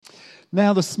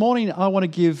Now, this morning, I want to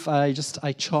give just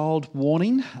a child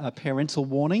warning, a parental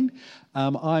warning.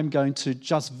 I'm going to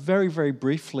just very, very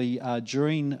briefly,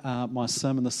 during my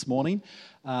sermon this morning,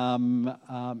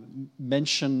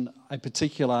 mention a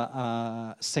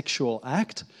particular sexual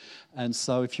act. And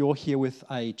so if you're here with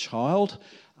a child,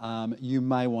 you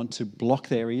may want to block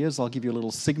their ears. I'll give you a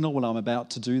little signal when I'm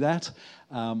about to do that.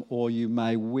 Or you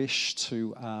may wish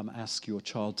to ask your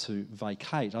child to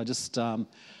vacate.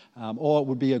 Or it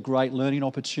would be a great learning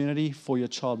opportunity for your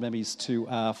child maybe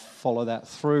to follow that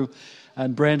through.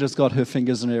 And Branda's got her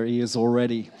fingers in her ears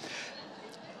already.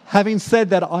 Having said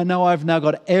that, I know I've now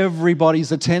got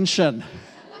everybody's attention.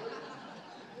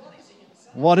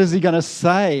 What is he going to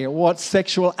say? What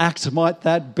sexual act might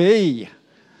that be?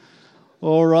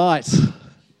 All right.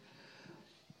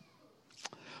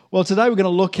 Well, today we're going to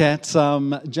look at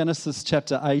Genesis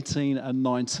chapter 18 and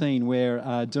 19.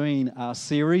 We're doing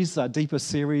a deeper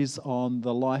series on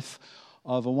the life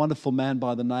of a wonderful man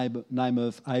by the name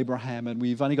of Abraham. And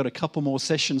we've only got a couple more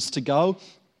sessions to go.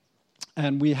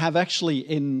 And we have actually,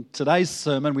 in today's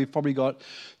sermon, we've probably got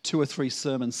 2 or 3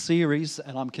 sermon series,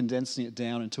 and I'm condensing it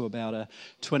down into about a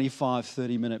 25,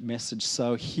 30-minute message.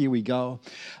 So here we go.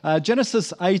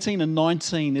 Genesis 18 and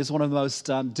 19 is one of the most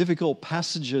difficult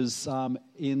passages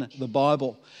in the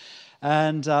Bible.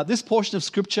 And this portion of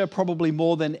Scripture, probably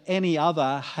more than any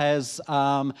other, has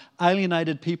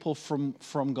alienated people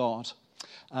from God.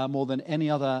 More than any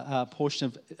other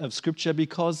portion of Scripture,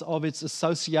 because of its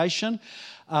association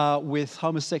with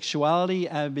homosexuality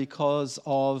and because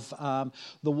of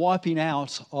the wiping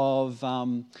out of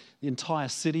the entire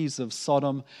cities of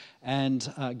Sodom and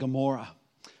Gomorrah.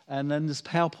 And then this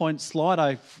PowerPoint slide,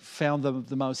 I found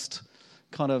the most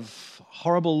kind of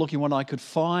horrible looking one I could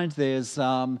find. There's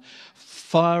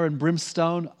fire and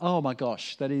brimstone. Oh my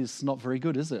gosh, that is not very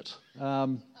good, is it?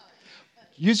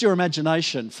 Use your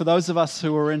imagination. For those of us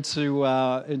who are into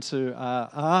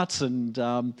art and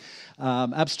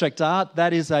abstract art,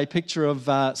 that is a picture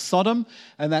of Sodom,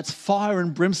 and that's fire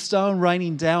and brimstone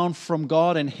raining down from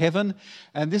God in heaven.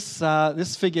 And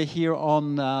this figure here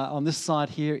on this side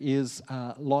here is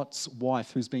Lot's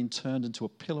wife, who's been turned into a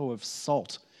pillar of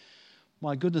salt.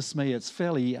 My goodness me, it's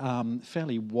fairly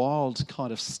wild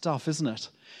kind of stuff, isn't it?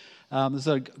 There's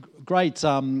a great,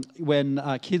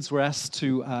 when kids were asked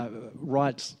to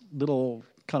write little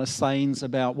kind of sayings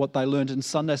about what they learned in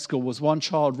Sunday school, was one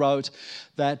child wrote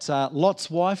that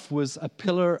Lot's wife was a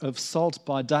pillar of salt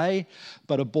by day,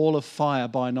 but a ball of fire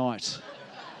by night.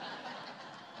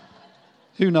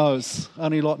 Who knows?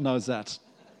 Only Lot knows that.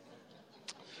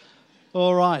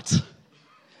 All right.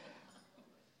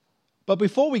 But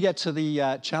before we get to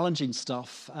the challenging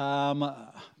stuff,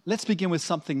 let's begin with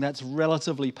something that's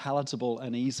relatively palatable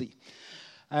and easy.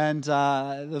 And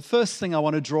the first thing I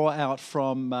want to draw out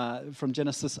from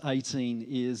Genesis 18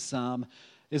 is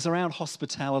around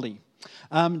hospitality.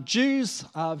 Jews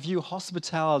view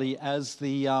hospitality as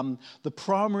the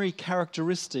primary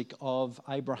characteristic of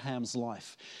Abraham's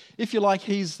life. If you like,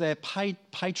 he's their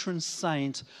patron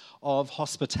saint of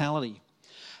hospitality.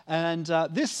 And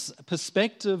this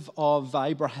perspective of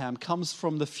Abraham comes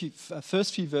from the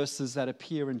first few verses that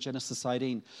appear in Genesis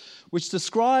 18, which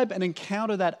describe an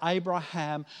encounter that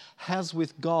Abraham has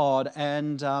with God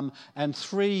and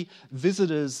 3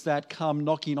 visitors that come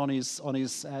knocking on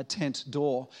his tent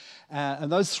door.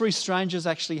 And those 3 strangers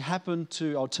actually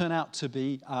turn out to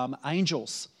be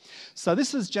angels. So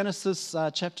this is Genesis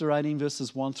chapter 18,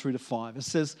 verses 1 through to 5. It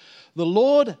says, "The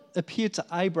Lord appeared to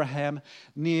Abraham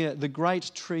near the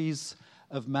great trees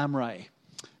of Mamre."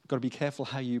 You've got to be careful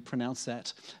how you pronounce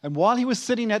that. "And while he was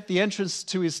sitting at the entrance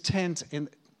to his tent in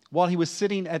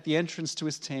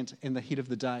the heat of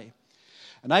the day.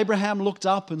 And Abraham looked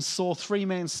up and saw 3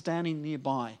 men standing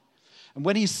nearby. And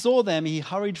when he saw them, he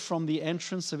hurried from the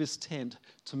entrance of his tent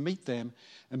to meet them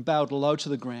and bowed low to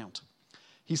the ground.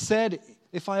 He said,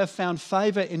 'If I have found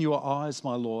favor in your eyes,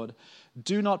 my Lord,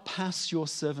 do not pass your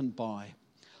servant by.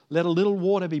 Let a little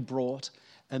water be brought,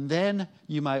 and then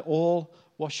you may all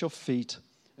wash your feet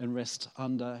and rest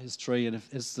under his tree.'" And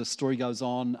as the story goes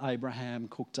on, Abraham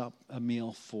cooked up a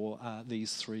meal for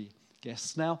these 3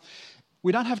 guests. Now,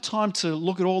 we don't have time to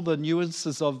look at all the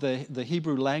nuances of the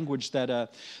Hebrew language that are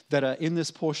in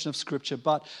this portion of Scripture,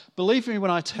 but believe me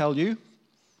when I tell you,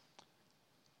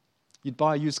 you'd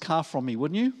buy a used car from me,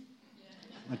 wouldn't you?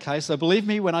 Okay, so believe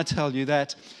me when I tell you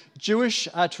that Jewish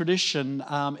tradition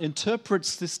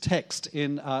interprets this text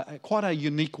in quite a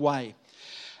unique way.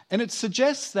 And it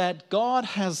suggests that God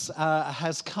has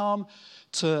come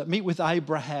to meet with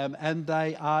Abraham, and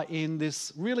they are in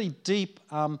this really deep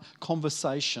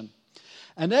conversation.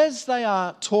 And as they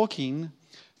are talking,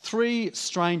 three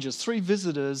strangers, three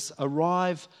visitors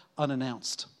arrive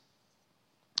unannounced.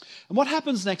 And what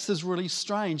happens next is really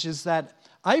strange, is that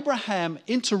Abraham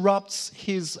interrupts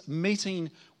his meeting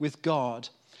with God.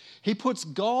 He puts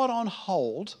God on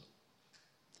hold,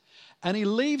 and he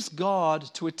leaves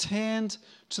God to attend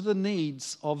to the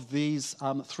needs of these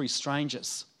three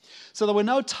strangers. So there were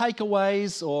no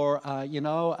takeaways or,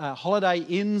 holiday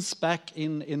inns back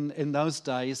in those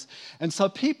days. And so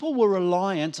people were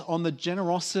reliant on the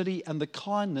generosity and the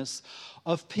kindness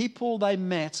of people they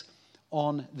met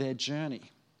on their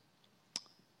journey.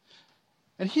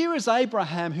 And here is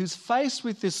Abraham, who's faced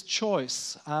with this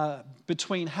choice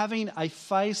between having a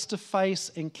face-to-face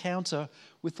encounter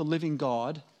with the living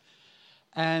God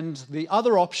and the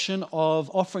other option of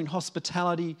offering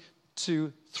hospitality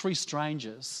to three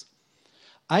strangers.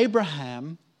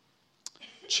 Abraham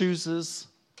chooses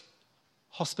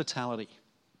hospitality.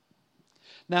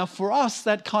 Now, for us,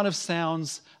 that kind of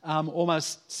sounds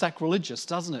almost sacrilegious,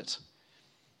 doesn't it?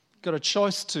 Got a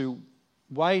choice to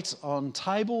wait on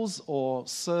tables or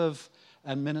serve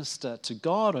and minister to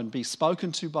God and be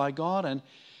spoken to by God, and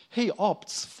he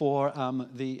opts for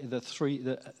the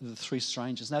three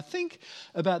strangers. Now think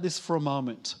about this for a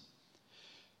moment.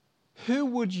 Who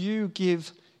would you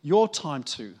give your time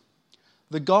to?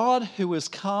 The God who has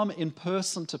come in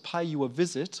person to pay you a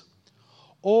visit,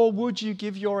 or would you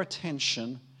give your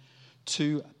attention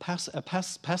to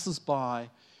passers-by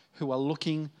who are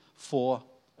looking for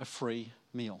a free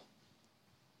meal?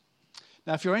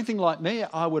 Now, if you're anything like me,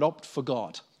 I would opt for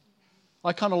God.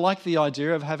 I kind of like the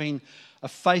idea of having a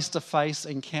face-to-face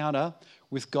encounter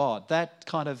with God. That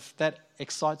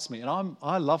excites me. And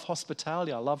I love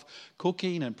hospitality. I love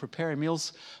cooking and preparing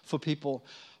meals for people.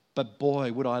 But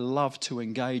boy, would I love to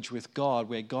engage with God,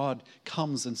 where God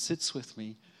comes and sits with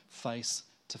me face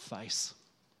to face.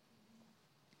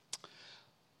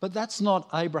 But that's not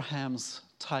Abraham's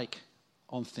take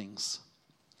on things.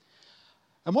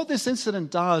 And what this incident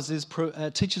does is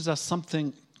teaches us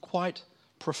something quite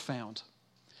profound.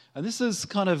 And this is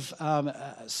kind of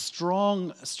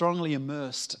strongly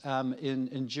immersed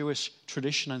in Jewish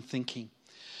tradition and thinking.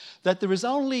 That there is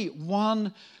only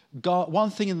one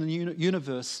thing in the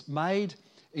universe made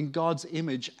in God's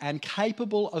image and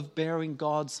capable of bearing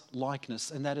God's likeness,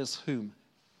 and that is whom?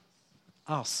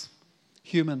 Us,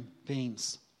 human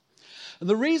beings. And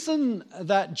the reason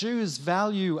that Jews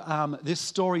value this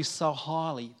story so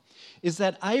highly is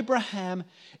that Abraham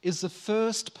is the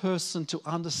first person to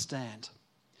understand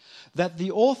that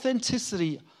the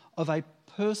authenticity of a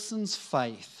person's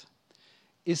faith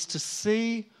is to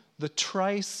see the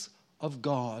trace of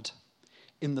God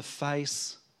in the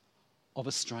face of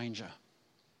a stranger.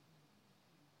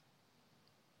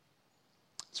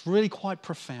 It's really quite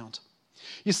profound.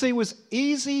 You see, it was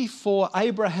easy for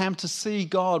Abraham to see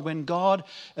God when God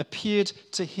appeared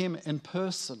to him in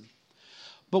person.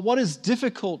 But what is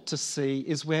difficult to see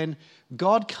is when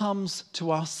God comes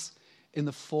to us in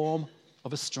the form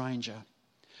of a stranger,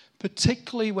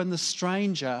 particularly when the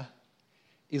stranger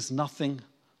is nothing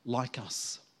like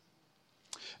us.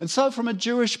 And so from a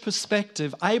Jewish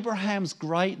perspective, Abraham's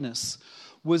greatness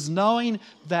was knowing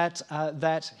that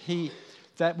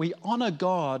we honor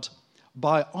God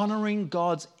by honoring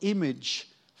God's image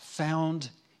found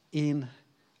in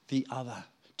the other.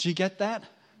 Do you get that?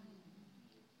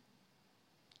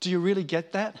 Do you really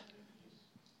get that?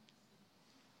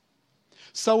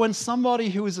 So when somebody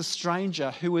who is a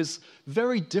stranger, who is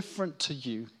very different to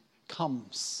you,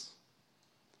 comes,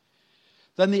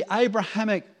 then the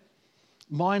Abrahamic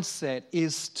mindset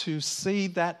is to see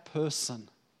that person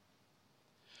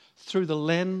through the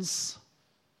lens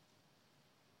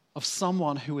of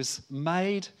someone who is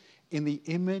made in the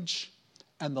image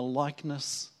and the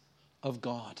likeness of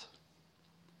God.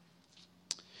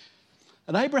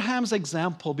 And Abraham's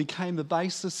example became the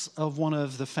basis of one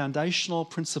of the foundational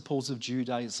principles of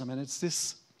Judaism, and it's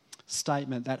this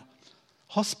statement that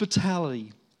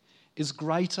hospitality is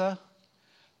greater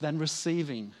than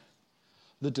receiving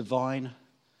the divine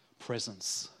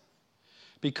presence.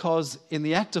 Because in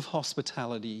the act of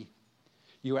hospitality,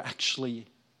 you are actually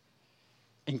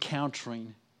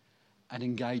encountering and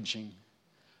engaging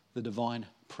the divine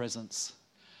presence.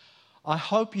 I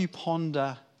hope you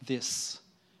ponder this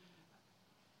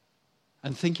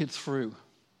and think it through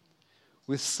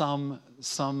with some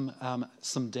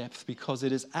depth, because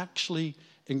it is actually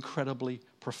incredibly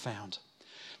profound.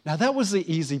 Now, that was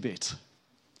the easy bit.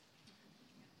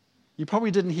 You probably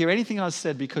didn't hear anything I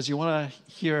said because you want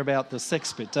to hear about the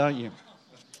sex bit, don't you?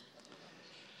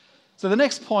 So the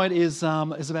next point is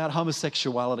about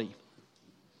homosexuality.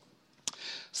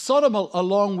 Sodom,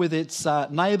 along with its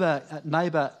neighbor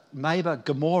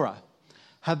Gomorrah,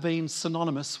 have been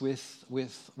synonymous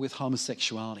with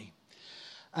homosexuality.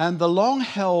 And the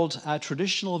long-held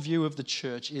traditional view of the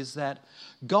church is that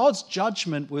God's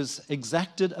judgment was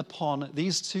exacted upon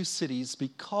these two cities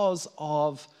because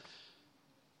of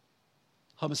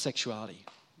homosexuality,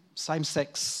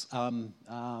 same-sex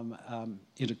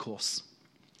intercourse.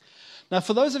 Now,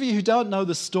 for those of you who don't know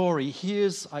the story,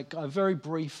 here's a very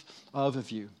brief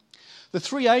overview. The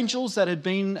three angels that had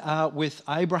been with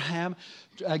Abraham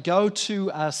go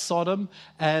to Sodom,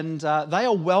 and they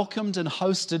are welcomed and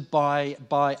hosted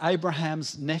by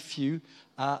Abraham's nephew,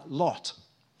 Lot.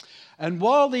 And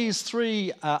while these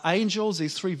three angels,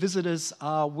 these three visitors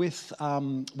are with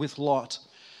Lot,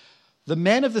 the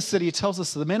men of the city, it tells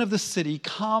us the men of the city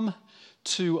come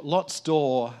to Lot's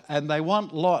door, and they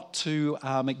want Lot to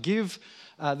give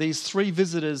these three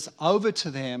visitors over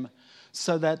to them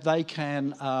so that they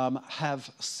can have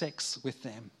sex with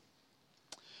them.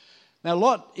 Now,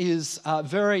 Lot is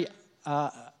very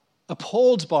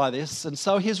appalled by this, and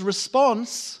so his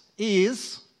response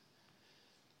is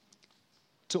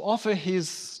to offer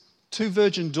his two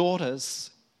virgin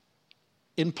daughters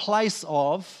in place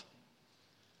of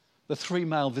the three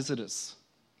male visitors.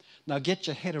 Now, get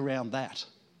your head around that.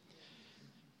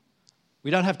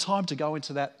 We don't have time to go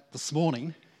into that this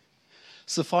morning.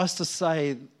 Suffice to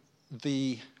say,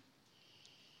 the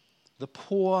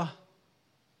poor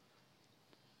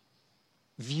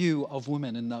view of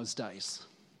women in those days.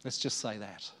 Let's just say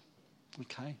that.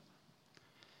 Okay?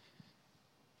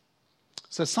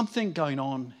 So something going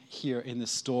on here in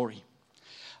this story.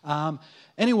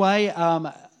 Anyway,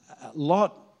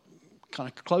 Lot kind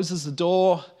of closes the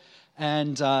door,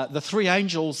 and the three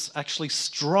angels actually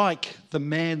strike the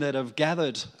men that have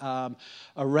gathered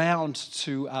around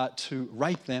to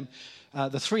rape them.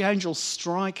 The three angels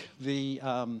strike the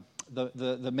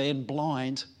men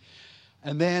blind,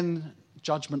 and then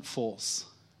judgment falls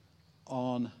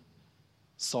on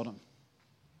Sodom.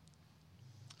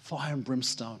 Fire and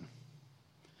brimstone.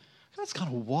 That's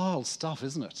kind of wild stuff,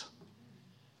 isn't it?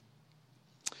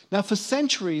 Now, for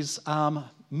centuries,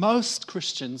 most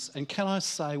Christians, and can I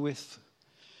say with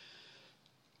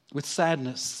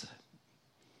sadness,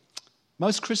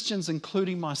 most Christians,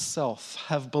 including myself,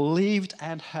 have believed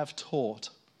and have taught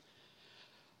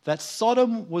that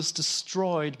Sodom was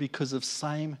destroyed because of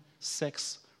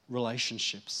same-sex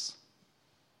relationships.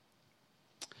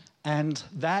 And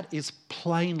that is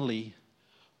plainly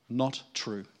not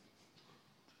true.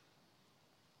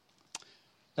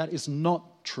 That is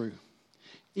not true.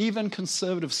 Even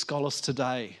conservative scholars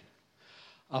today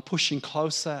are pushing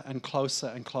closer and closer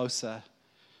and closer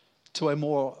to a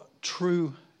more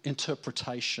true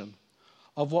interpretation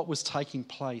of what was taking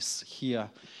place here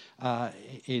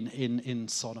in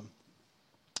Sodom.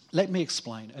 Let me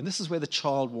explain, and this is where the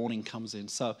child warning comes in.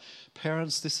 So,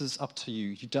 parents, this is up to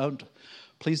you.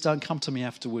 Please don't come to me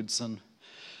afterwards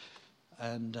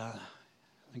and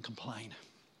complain.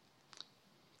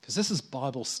 Because this is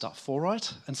Bible stuff, all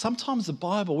right? And sometimes the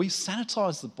Bible, we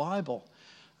sanitize the Bible.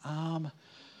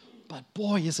 But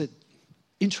boy, is it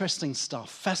interesting stuff,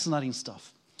 fascinating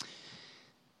stuff.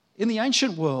 In the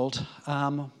ancient world,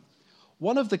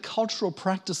 one of the cultural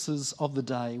practices of the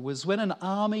day was when an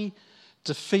army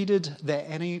defeated their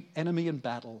enemy in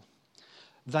battle,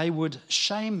 they would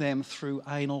shame them through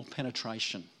anal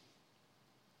penetration.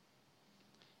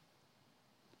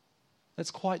 That's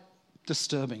quite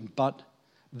disturbing, but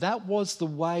that was the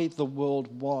way the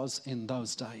world was in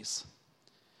those days.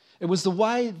 It was the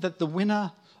way that the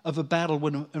winner of a battle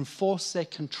would enforce their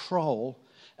control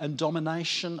and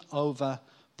domination over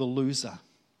the loser.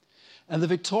 And the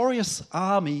victorious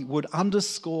army would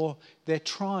underscore their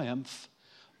triumph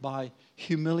by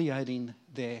humiliating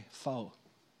their foe.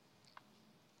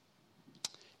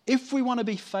 If we want to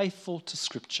be faithful to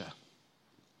Scripture,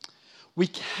 we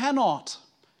cannot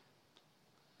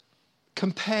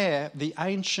compare the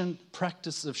ancient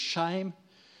practice of shame,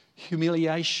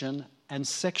 humiliation, and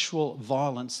sexual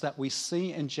violence that we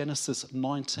see in Genesis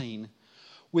 19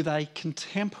 with a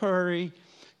contemporary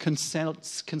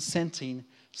consenting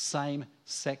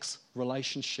same-sex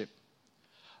relationship.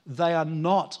 They are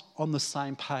not on the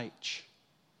same page.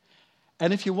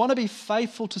 And if you want to be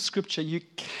faithful to Scripture, you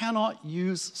cannot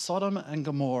use Sodom and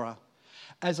Gomorrah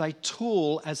as a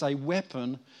tool, as a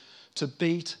weapon to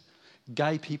beat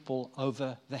gay people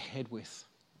over the head with.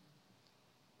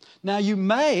 Now,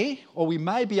 we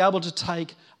may be able to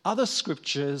take other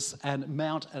scriptures and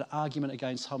mount an argument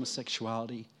against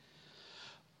homosexuality,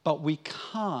 but we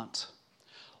can't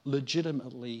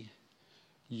legitimately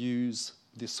use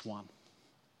this one.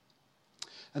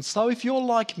 And so if you're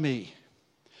like me,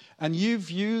 and you've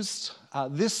used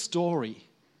this story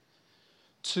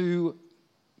to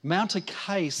mount a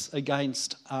case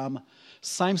against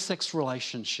same-sex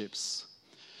relationships,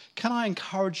 can I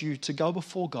encourage you to go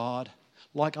before God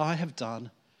like I have done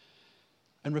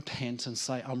and repent and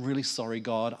say, I'm really sorry,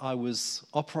 God. I was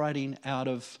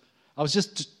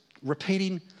just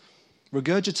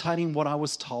regurgitating what I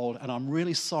was told, and I'm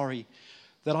really sorry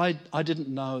that I didn't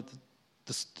know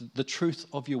the truth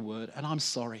of your word, and I'm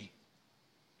sorry.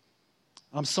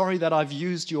 I'm sorry that I've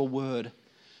used your word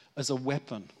as a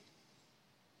weapon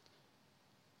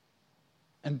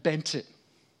and bent it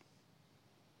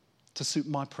to suit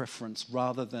my preference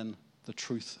rather than the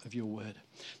truth of your word.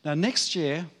 Now, next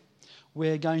year,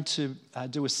 we're going to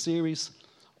do a series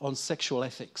on sexual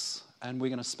ethics, and we're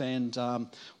going to spend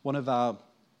one of our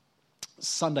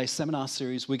Sunday seminar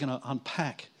series, we're going to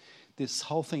unpack this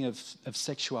whole thing of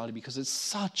sexuality because it's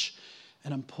such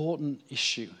an important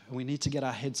issue, and we need to get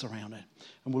our heads around it,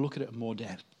 and we'll look at it in more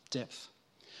depth.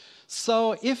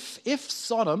 So if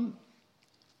Sodom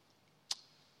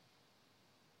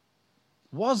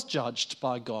was judged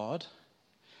by God,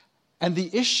 and the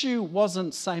issue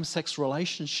wasn't same-sex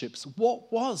relationships,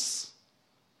 what was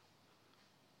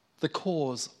the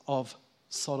cause of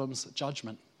Sodom's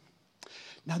judgment?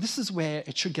 Now, this is where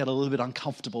it should get a little bit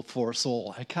uncomfortable for us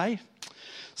all, okay?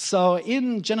 So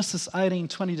in Genesis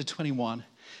 18:20-21,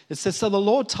 it says, So the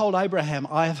Lord told Abraham,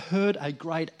 I have heard a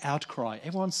great outcry.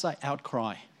 Everyone say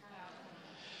outcry.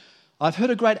 I've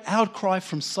heard a great outcry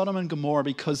from Sodom and Gomorrah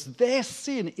because their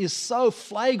sin is so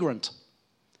flagrant.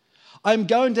 I'm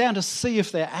going down to see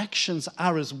if their actions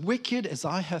are as wicked as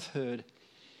I have heard.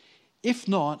 If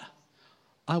not,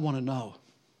 I want to know.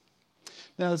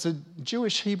 Now, there's a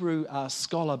Jewish Hebrew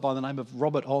scholar by the name of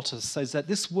Robert Alter says that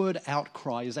this word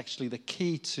outcry is actually the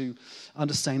key to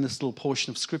understanding this little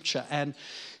portion of Scripture. And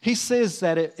he says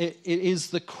that it is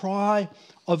the cry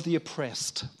of the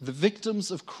oppressed, the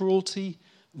victims of cruelty,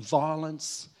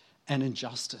 violence, and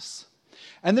injustice.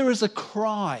 And there is a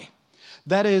cry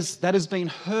that has been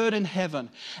heard in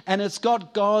heaven, and it's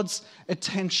got God's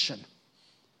attention.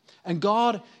 And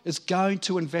God is going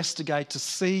to investigate to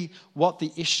see what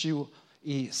the issue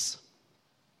is.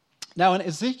 Now, in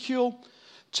Ezekiel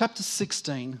chapter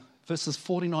 16, verses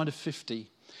 49 to 50,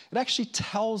 it actually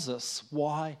tells us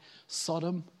why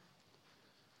Sodom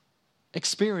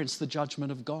experienced the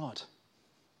judgment of God.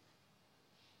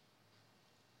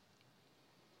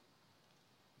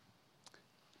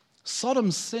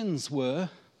 Sodom's sins were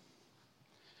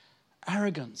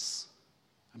arrogance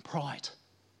and pride.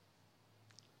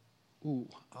 Ooh,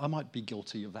 I might be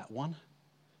guilty of that one.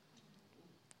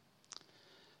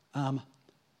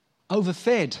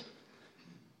 Overfed.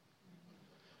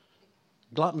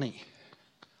 Gluttony.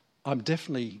 I'm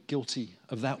definitely guilty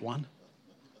of that one.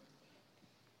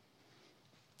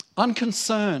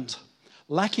 Unconcerned.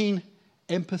 Lacking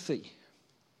empathy.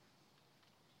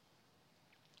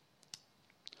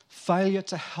 Failure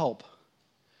to help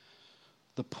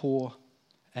the poor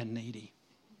and needy.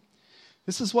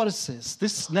 This is what it says.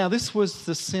 This was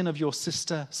the sin of your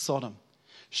sister Sodom.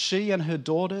 She and her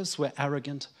daughters were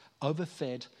arrogant,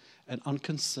 overfed, and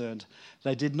unconcerned.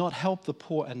 They did not help the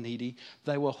poor and needy.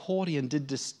 They were haughty and did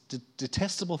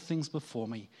detestable things before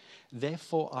me.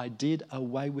 Therefore I did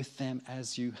away with them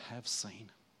as you have seen.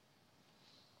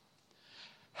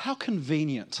 How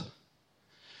convenient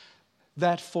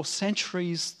that for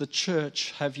centuries the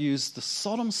church have used the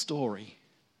Sodom story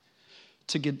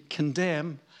to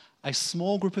condemn a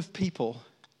small group of people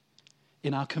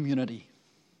in our community.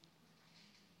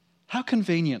 How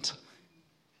convenient.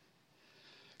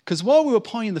 Because while we were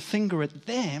pointing the finger at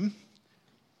them,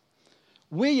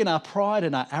 we in our pride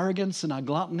and our arrogance and our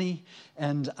gluttony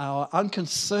and our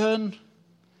unconcern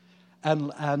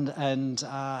and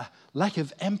lack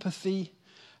of empathy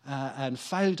and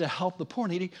failure to help the poor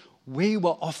and needy, we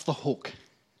were off the hook.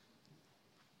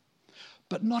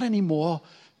 But not anymore,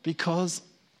 because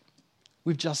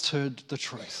we've just heard the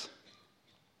truth.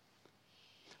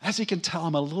 As you can tell,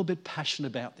 I'm a little bit passionate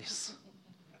about this.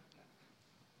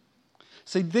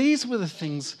 See, these were the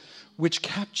things which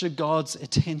captured God's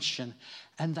attention,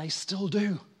 and they still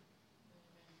do.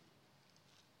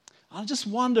 I just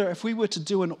wonder, if we were to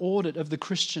do an audit of the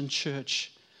Christian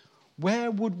church, where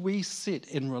would we sit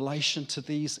in relation to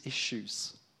these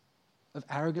issues of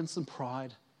arrogance and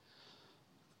pride,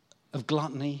 of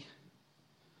gluttony,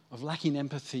 of lacking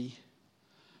empathy,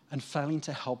 and failing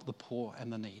to help the poor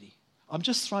and the needy? I'm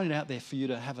just throwing it out there for you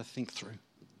to have a think through.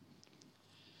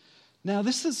 Now,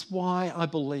 this is why I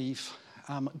believe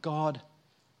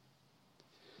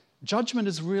judgment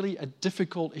is really a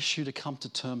difficult issue to come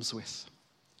to terms with.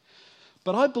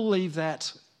 But I believe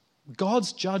that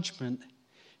God's judgment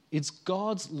It's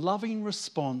God's loving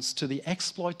response to the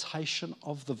exploitation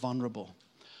of the vulnerable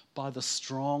by the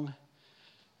strong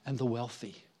and the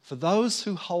wealthy, for those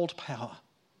who hold power.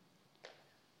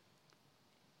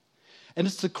 And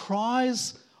it's the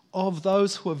cries of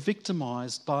those who are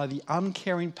victimized by the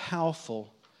uncaring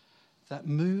powerful that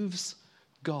moves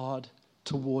God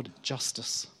toward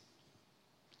justice.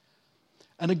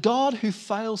 And a God who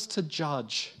fails to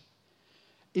judge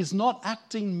is not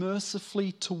acting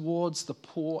mercifully towards the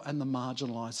poor and the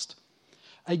marginalized.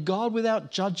 A God without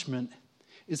judgment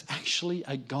is actually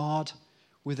a God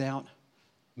without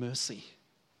mercy.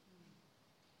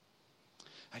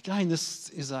 Again, this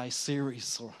is a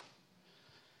series,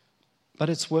 but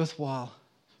it's worthwhile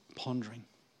pondering.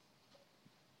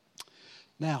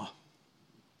 Now,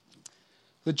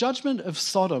 the judgment of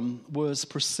Sodom was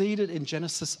preceded in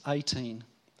Genesis 18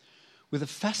 with a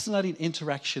fascinating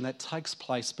interaction that takes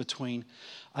place between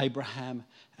Abraham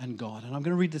and God. And I'm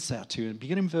going to read this out to you. And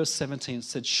beginning in verse 17, it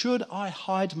said, "Should I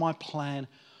hide my plan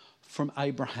from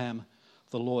Abraham?"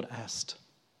 the Lord asked.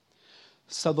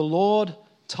 So the Lord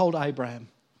told Abraham,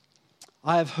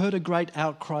 "I have heard a great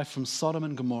outcry from Sodom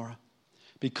and Gomorrah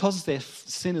because their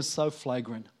sin is so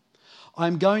flagrant. I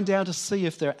am going down to see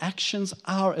if their actions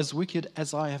are as wicked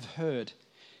as I have heard.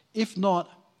 If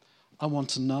not, I want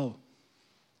to know."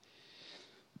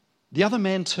 The other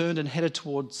man turned and headed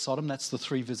towards Sodom. That's the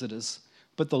three visitors.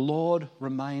 But the Lord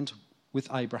remained with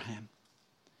Abraham.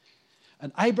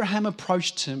 And Abraham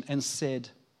approached him and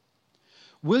said,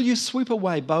 "Will you sweep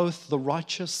away both the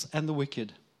righteous and the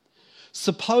wicked?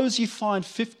 Suppose you find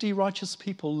 50 righteous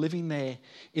people living there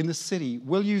in the city.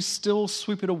 Will you still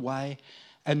sweep it away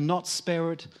and not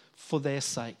spare it for their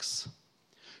sakes?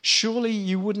 Surely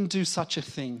you wouldn't do such a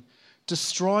thing,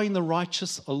 destroying the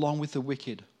righteous along with the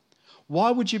wicked. Why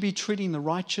would you be treating the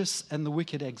righteous and the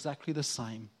wicked exactly the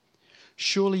same?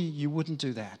 Surely you wouldn't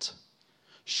do that.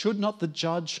 Should not the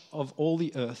judge of all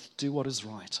the earth do what is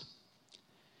right?"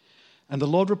 And the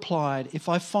Lord replied, "If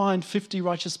I find 50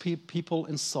 righteous people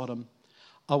in Sodom,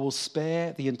 I will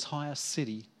spare the entire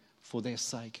city for their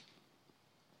sake."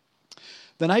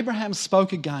 Then Abraham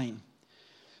spoke again,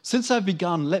 "Since I've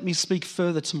begun, let me speak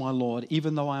further to my Lord,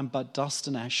 even though I am but dust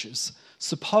and ashes.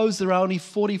 Suppose there are only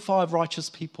 45 righteous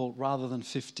people rather than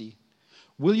 50.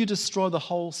 Will you destroy the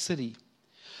whole city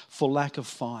for lack of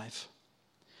 5?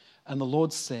 And the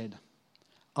Lord said,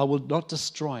 "I will not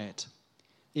destroy it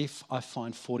if I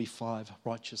find 45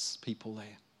 righteous people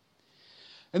there."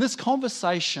 And this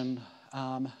conversation,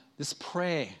 this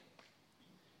prayer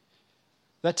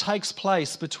that takes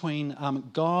place between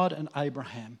God and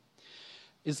Abraham,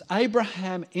 is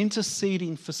Abraham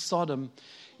interceding for Sodom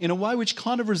in a way which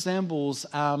kind of resembles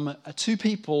two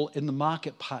people in the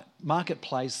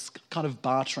marketplace kind of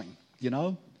bartering, you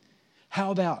know? How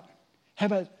about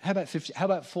 50? How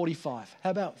about 45?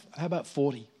 How about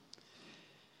 40?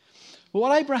 Well,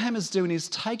 what Abraham is doing is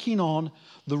taking on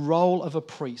the role of a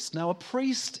priest. Now, a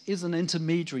priest is an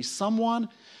intermediary, someone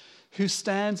who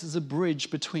stands as a bridge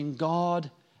between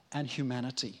God and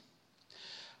humanity.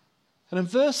 And in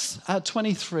verse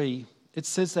 23, it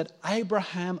says that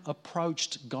Abraham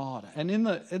approached God. And in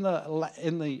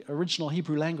the original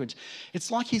Hebrew language, it's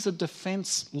like he's a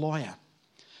defense lawyer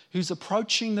who's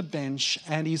approaching the bench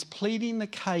and he's pleading the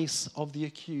case of the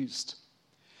accused.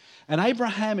 And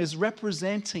Abraham is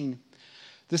representing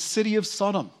the city of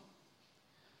Sodom.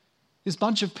 This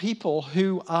bunch of people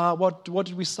who are, what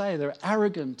did we say? They're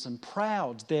arrogant and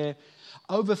proud. They're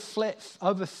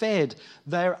overfed.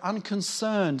 They're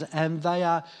unconcerned. And they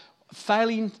are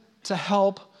failing to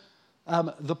help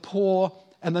the poor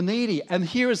and the needy. And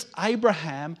here is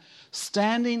Abraham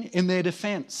standing in their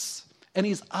defense. And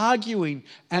he's arguing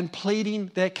and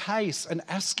pleading their case and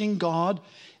asking God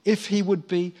if he would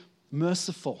be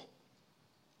merciful.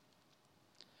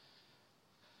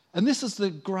 And this is the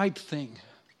great thing,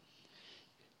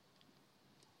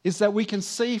 is that we can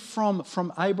see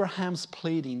from Abraham's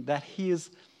pleading that he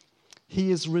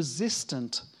is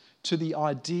resistant to the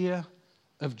idea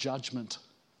of judgment.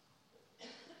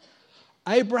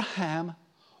 Abraham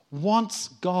wants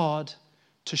God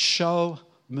to show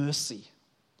mercy.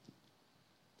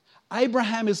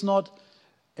 Abraham is not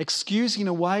excusing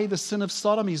away the sin of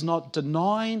Sodom. He's not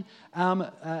denying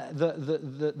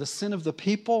the sin of the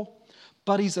people,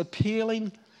 but he's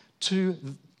appealing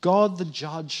to God the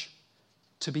judge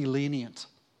to be lenient.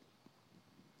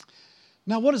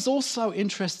 Now, what is also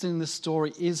interesting in this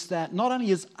story is that not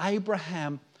only is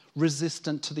Abraham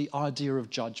resistant to the idea of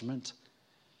judgment,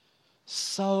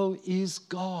 so is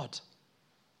God.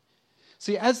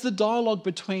 See, as the dialogue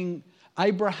between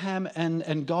Abraham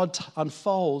and God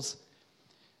unfolds,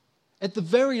 at the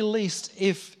very least,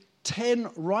 if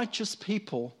 10 righteous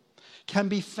people can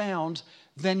be found,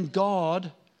 then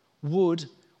God would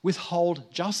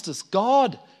withhold justice.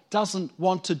 God doesn't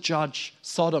want to judge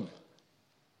Sodom.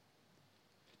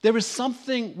 There is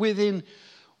something within,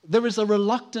 there is a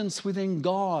reluctance within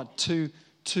God to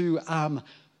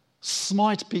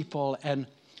smite people and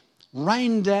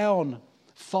rain down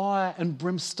fire and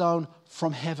brimstone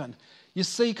from heaven. You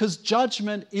see, because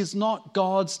judgment is not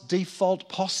God's default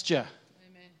posture.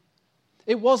 Amen.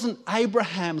 It wasn't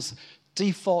Abraham's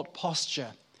default posture.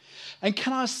 And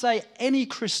can I say, any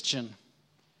Christian,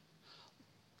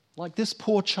 like this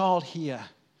poor child here,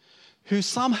 who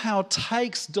somehow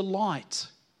takes delight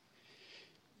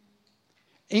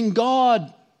in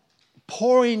God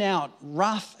pouring out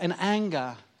wrath and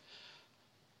anger,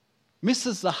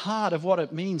 misses the heart of what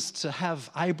it means to have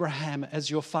Abraham as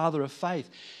your father of faith.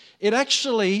 It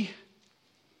actually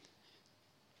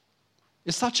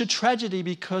is such a tragedy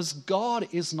because God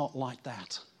is not like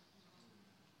that.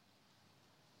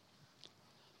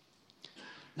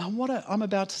 Now, what I'm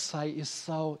about to say is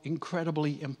so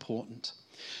incredibly important.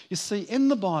 You see, in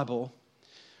the Bible,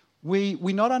 we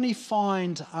not only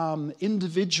find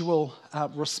individual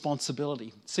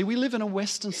responsibility. See, we live in a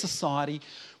Western society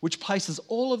which places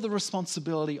all of the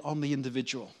responsibility on the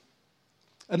individual.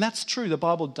 And that's true. The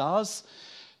Bible does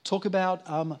talk about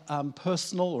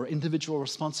personal or individual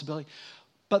responsibility.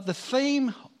 But the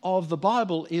theme of the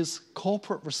Bible is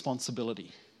corporate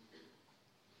responsibility.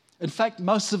 In fact,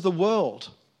 most of the world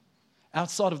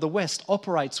outside of the West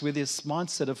operates with this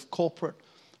mindset of corporate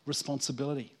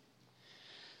responsibility.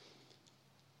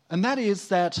 And that is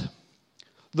that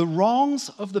the wrongs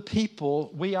of the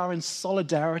people we are in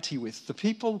solidarity with, the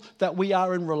people that we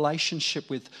are in relationship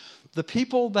with, the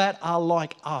people that are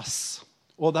like us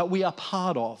or that we are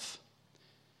part of,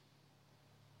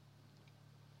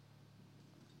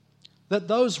 that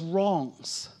those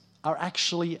wrongs are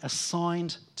actually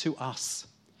assigned to us,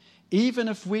 even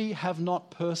if we have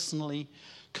not personally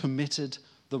committed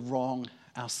the wrong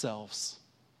ourselves.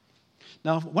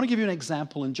 Now, I want to give you an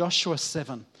example. In Joshua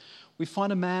 7, we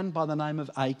find a man by the name of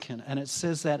Achan, and it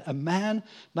says that a man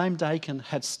named Achan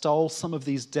had stole some of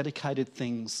these dedicated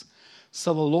things.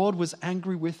 So the Lord was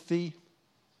angry with the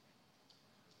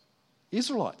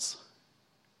Israelites.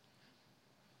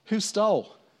 Who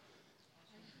stole?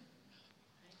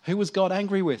 Who was God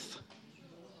angry with?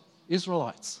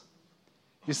 Israelites.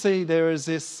 You see, there is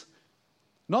this,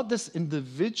 not this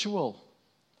individual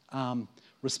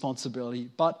responsibility,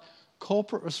 but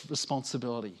corporate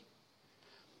responsibility.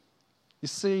 You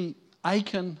see,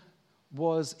 Achan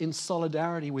was in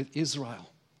solidarity with Israel.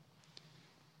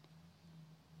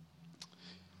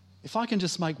 If I can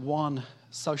just make one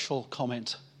social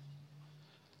comment.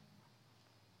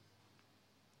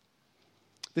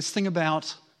 This thing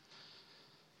about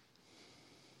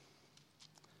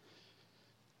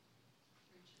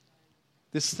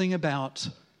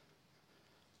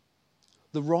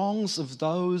the wrongs of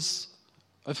those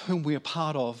of whom we are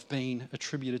part of being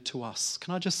attributed to us.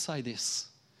 Can I just say this?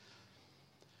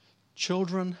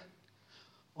 Children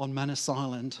on Manus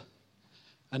Island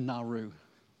and Nauru.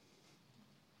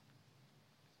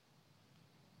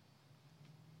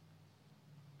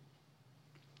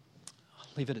 I'll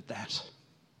leave it at that.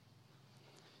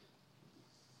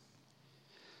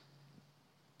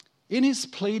 In his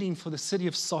pleading for the city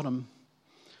of Sodom,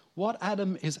 what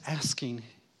Abraham is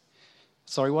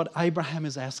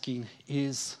asking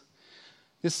is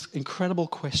this incredible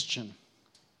question.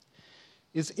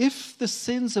 Is if the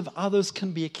sins of others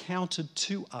can be accounted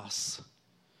to us,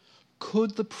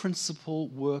 could the principle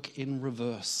work in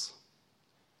reverse?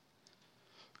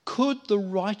 Could the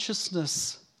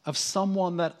righteousness of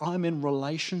someone that I'm in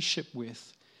relationship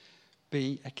with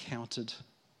be accounted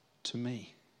to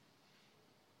me?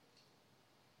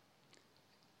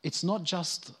 It's not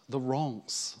just the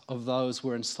wrongs of those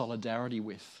we're in solidarity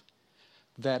with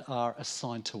that are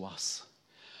assigned to us.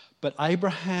 But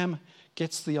Abraham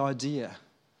gets the idea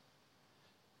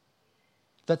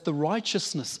that the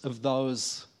righteousness of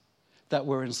those that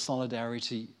we're in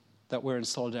solidarity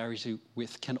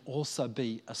with can also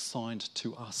be assigned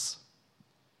to us.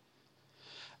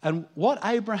 And what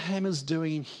Abraham is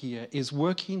doing here is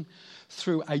working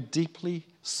through a deeply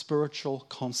spiritual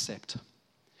concept.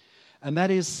 And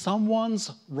that is, someone's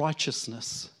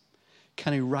righteousness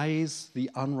can erase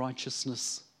the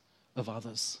unrighteousness of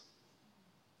others.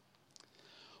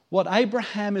 What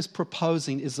Abraham is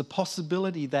proposing is the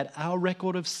possibility that our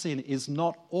record of sin is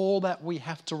not all that we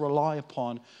have to rely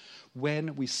upon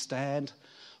when we stand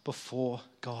before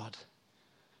God.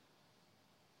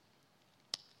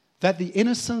 That the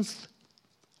innocence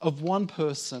of one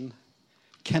person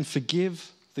can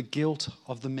forgive the guilt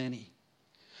of the many.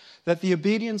 That the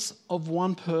obedience of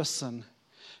one person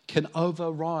can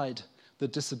override the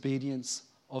disobedience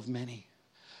of many.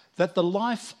 That the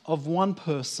life of one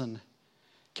person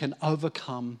can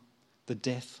overcome the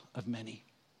death of many.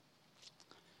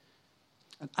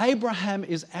 And Abraham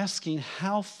is asking,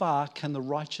 how far can the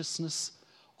righteousness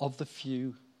of the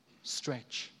few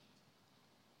stretch?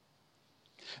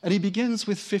 And he begins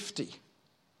with 50.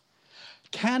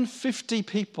 Can 50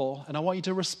 people, and I want you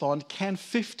to respond, can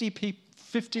 50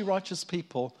 righteous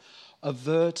people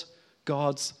avert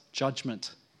God's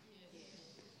judgment?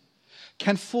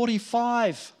 Can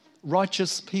 45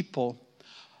 righteous people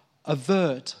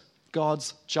avert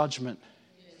God's judgment?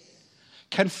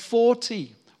 Can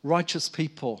 40 righteous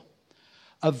people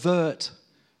avert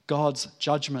God's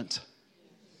judgment?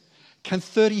 Can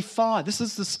 35,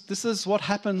 this is what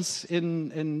happens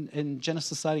in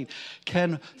Genesis 18.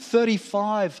 Can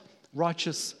 35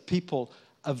 righteous people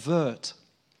avert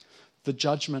the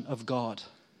judgment of God?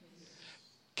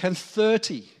 Can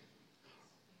 30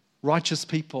 righteous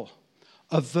people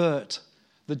avert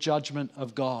the judgment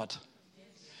of God?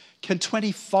 Can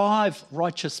 25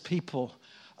 righteous people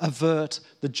avert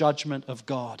the judgment of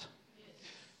God?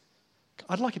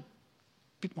 I'd like a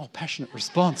bit more passionate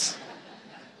response.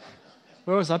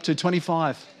 Where was I up to?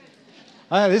 25.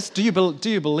 Do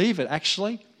you believe it,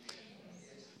 actually?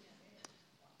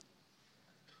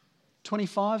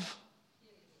 25?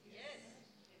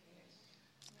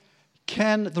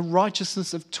 Can the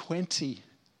righteousness of 20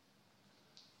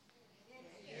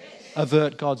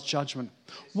 avert God's judgment?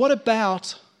 What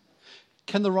about,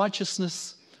 can the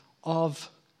righteousness of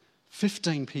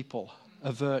 15 people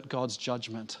avert God's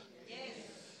judgment?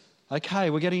 Okay,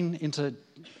 we're getting into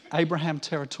Abraham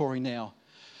territory now.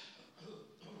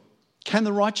 Can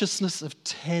the righteousness of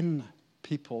 10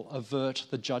 people avert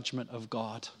the judgment of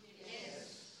God?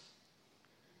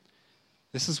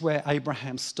 This is where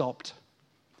Abraham stopped.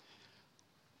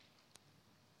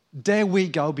 Dare we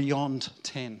go beyond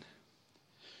 10?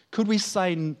 Could we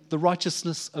say the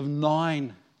righteousness of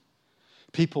 9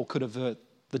 people could avert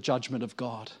the judgment of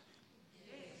God?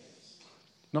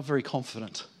 Not very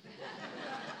confident.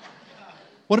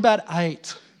 What about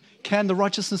 8? Can the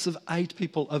righteousness of 8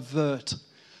 people avert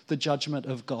the judgment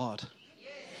of God?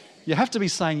 You have to be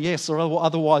saying yes, or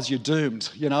otherwise you're doomed,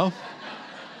 you know?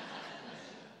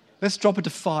 Let's drop it to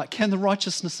 5. Can the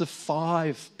righteousness of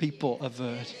 5 people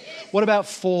avert? What about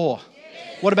 4?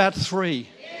 What about 3?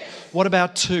 What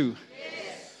about 2?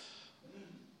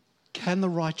 Can the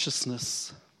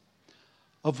righteousness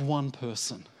of one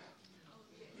person?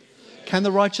 Can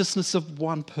the righteousness of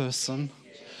one person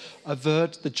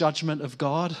avert the judgment of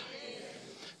God?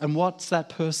 And what's that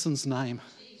person's name?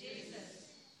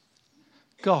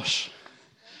 Gosh.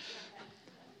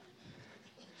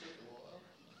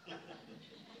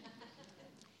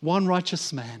 One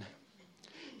righteous man.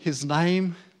 His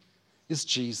name is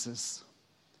Jesus.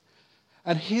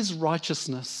 And his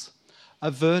righteousness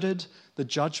averted the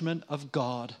judgment of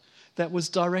God that was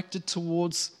directed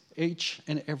towards each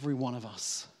and every one of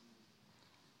us.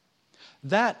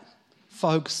 That,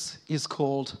 folks, is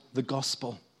called the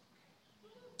gospel.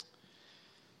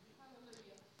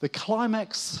 The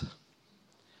climax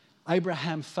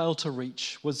Abraham failed to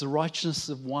reach was the righteousness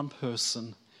of one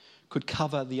person could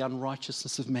cover the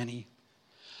unrighteousness of many.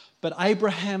 But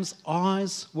Abraham's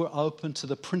eyes were open to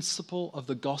the principle of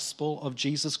the gospel of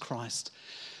Jesus Christ,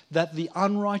 that the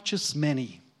unrighteous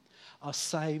many are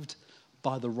saved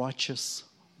by the righteous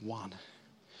one.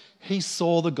 He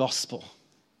saw the gospel.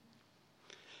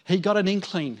 He got an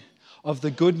inkling of the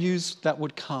good news that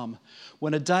would come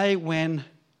when a day when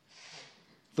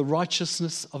the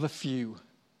righteousness of a few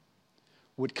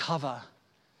would cover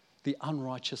the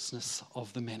unrighteousness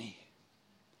of the many.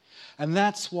 And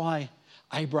that's why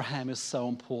Abraham is so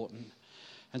important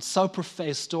and so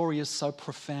his story is so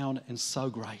profound and so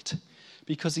great,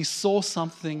 because he saw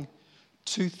something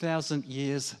 2,000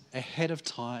 years ahead of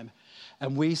time,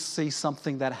 and we see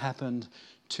something that happened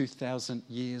 2,000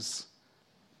 years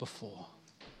before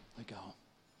ago.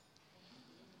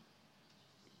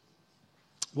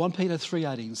 1 Peter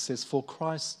 3:18 says, "For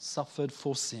Christ suffered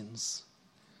for sins,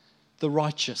 the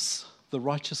righteous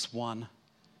one,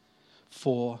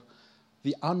 for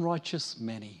the unrighteous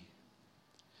many,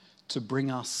 to bring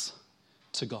us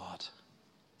to God."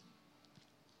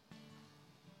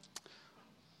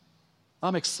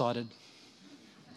 I'm excited